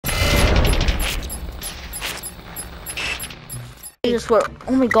I just swear,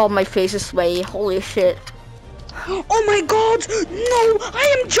 oh my god, my face is sweaty. Holy shit. Oh my god! No!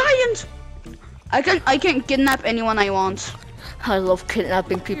 I am giant! I can kidnap anyone I want. I love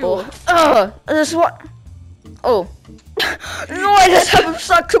kidnapping people. This is what? Oh. No, I just have him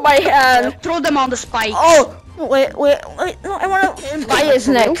stuck to my hand. Throw them on the spikes. Oh, wait. No, I want to bite his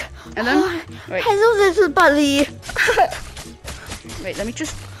neck. And then, wait. Hello, little buddy. Wait, let me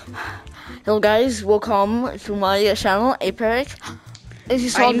just. Hello, guys. Welcome to my channel, Apex. As you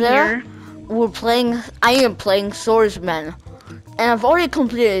saw there, I am playing Swordsman. And I've already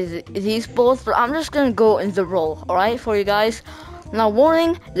completed these both, but I'm just gonna go in the role, alright, for you guys. Now,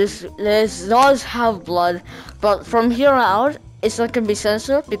 warning, this does have blood, but from here on out, it's not gonna be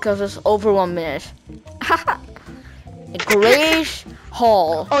censored because it's over 1 minute. A grayish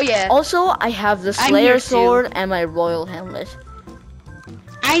hall. Oh yeah. Also, I have the Slayer sword and my royal helmet.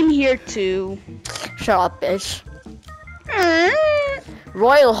 I'm here too. Shut up, bitch.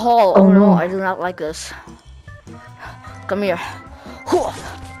 Royal hall. Oh no, I do not like this. Come here.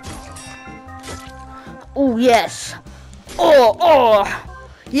 Oh yes. Oh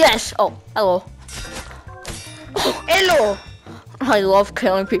yes. Oh, hello. Oh, hello. I love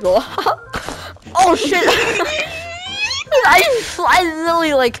killing people. Oh shit. I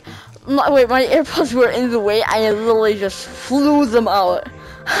literally like. Wait, my AirPods were in the way. I literally just flew them out.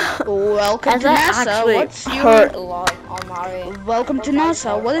 Welcome to NASA. What's hurt a lot on my. Welcome to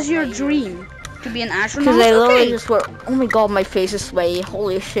NASA. What is your dream? To be an astronaut? Because I literally just were. Oh my god, my face is sweaty.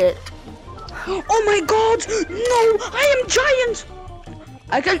 Holy shit. Oh my god! No! I am giant!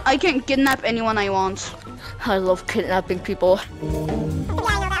 I can kidnap anyone I want. I love kidnapping people.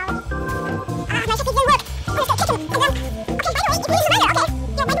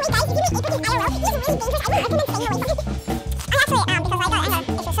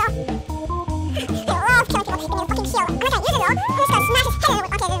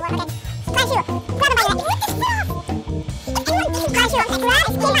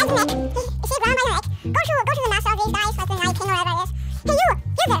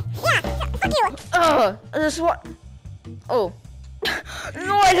 This is what? Oh.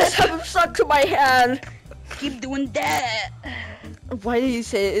 No, I just have him stuck to my hand. Keep doing that. Why did you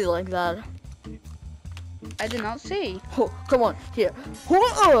say it like that? I did not say. Oh, come on, here.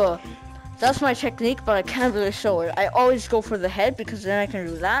 That's my technique, but I can't really show it. I always go for the head because then I can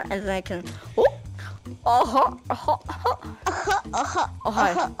do that, and then I can. Oh,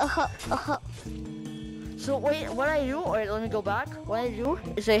 hi. So wait, what I do? Wait, let me go back. What I do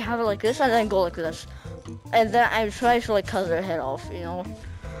is I have it like this, and then go like this, and then I try to like cut their head off. You know.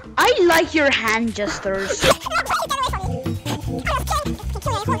 I like your hand gestures.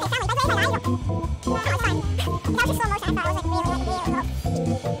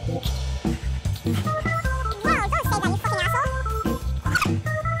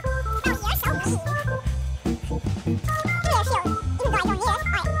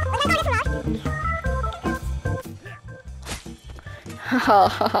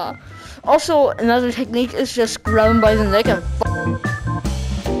 Also, another technique is just grab him by the neck and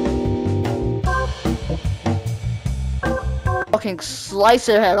fucking slice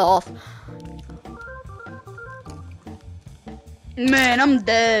their head off. Man, I'm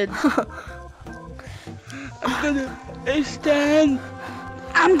dead.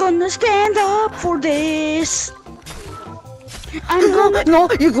 I'm gonna stand up for this. No,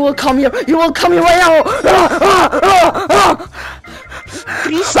 you will come here. You will come here right now.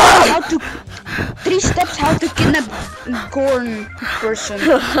 3 steps how to kidnap corn person.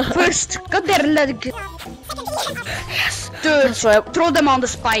 First, cut their leg. Yes. Third, throw them on the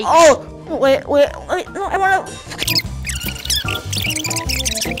spikes. Oh, wait. No, I wanna.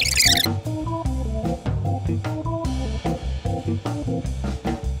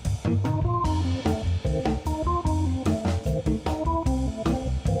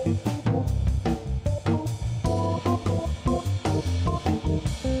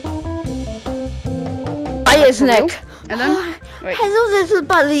 His neck. And then, wait. Hello, little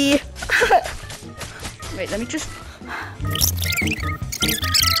buddy. Wait, let me just.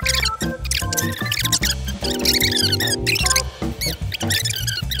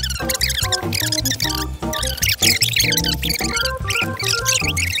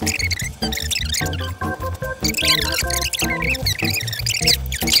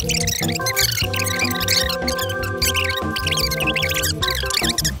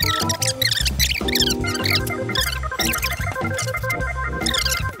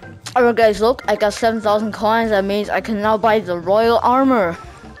 Alright guys, look, I got 7,000 coins. That means I can now buy the royal armor.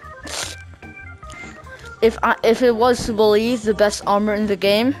 If it was to believe the best armor in the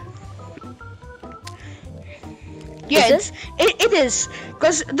game. Yeah, it is.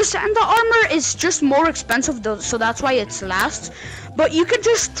 Because the Santa armor is just more expensive, though, so that's why it's last. But you can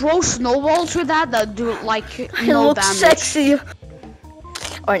just throw snowballs with that do like It no looks damage. sexy.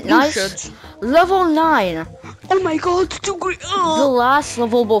 Alright, nice. Should. Level 9. Oh my god, too great. The last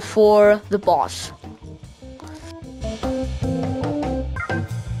level before the boss.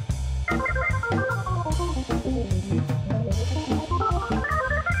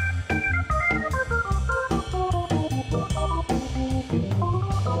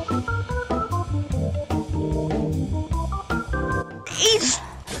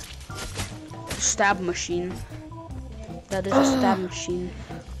 Stab machine. That is a stab machine.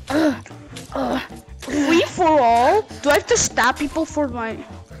 Free for all? Do I have to stab people for my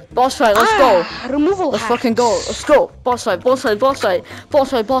boss fight? Let's go. Removal. Let's fucking go. Let's go. Boss fight. Boss fight. Boss fight. Boss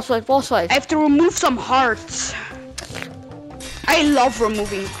fight. Boss fight. Boss fight. I have to remove some hearts. I love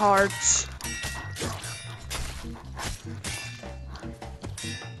removing hearts.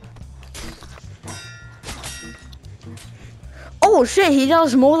 Oh shit, he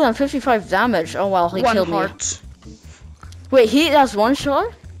does more than 55 damage. Oh wow, he killed me. Wait, he does one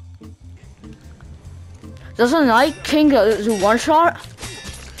shot? Doesn't Night King do one shot?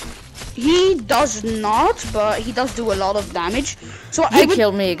 He does not, but he does do a lot of damage. So he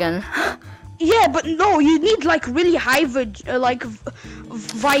killed me again. Yeah, but no, you need like really high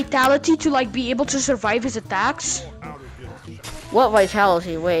vitality to like be able to survive his attacks. What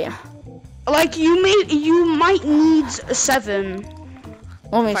vitality? Wait. Like you might need 7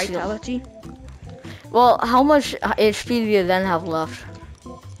 Let me vitality. See. Well, how much HP do you then have left?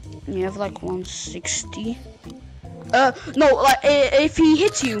 You have like 160. No, like if he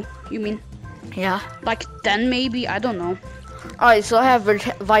hits you, you mean? Yeah. Like 10 maybe, I don't know. Alright, so I have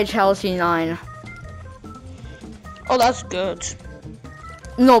vitality 9. Oh, that's good.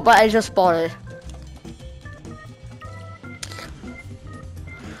 No, but I just bought it.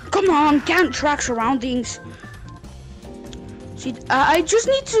 Come on, can't track surroundings. See, I just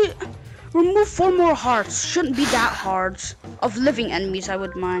need to remove 4 more hearts. Shouldn't be that hard. Of living enemies, I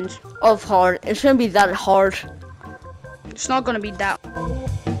would mind. Of hard. It shouldn't be that hard. It's not gonna be that.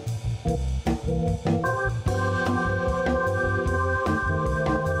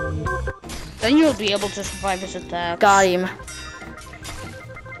 Then you'll be able to survive his attack. Got him.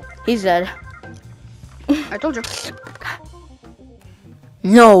 He's dead. I told you.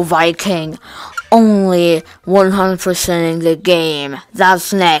 No, Viking. Only 100%ing the game.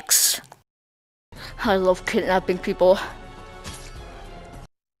 That's next. I love kidnapping people.